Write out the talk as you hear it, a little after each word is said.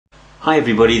Hi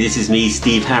everybody, this is me,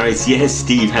 Steve Harris. Yes,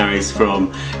 Steve Harris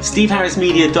from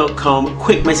steveharrismedia.com.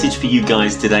 Quick message for you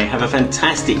guys today. Have a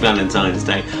fantastic Valentine's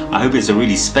Day. I hope it's a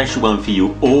really special one for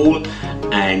you all,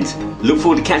 and look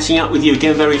forward to catching up with you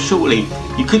again very shortly.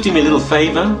 You could do me a little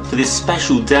favor for this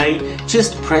special day.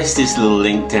 Just press this little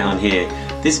link down here,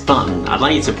 this button. I'd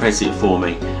like you to press it for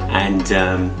me, and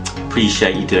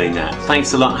appreciate you doing that.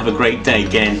 Thanks a lot. Have a great day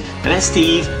again. And that's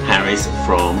Steve Harris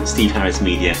from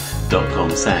steveharrismedia.com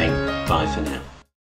saying bye for now.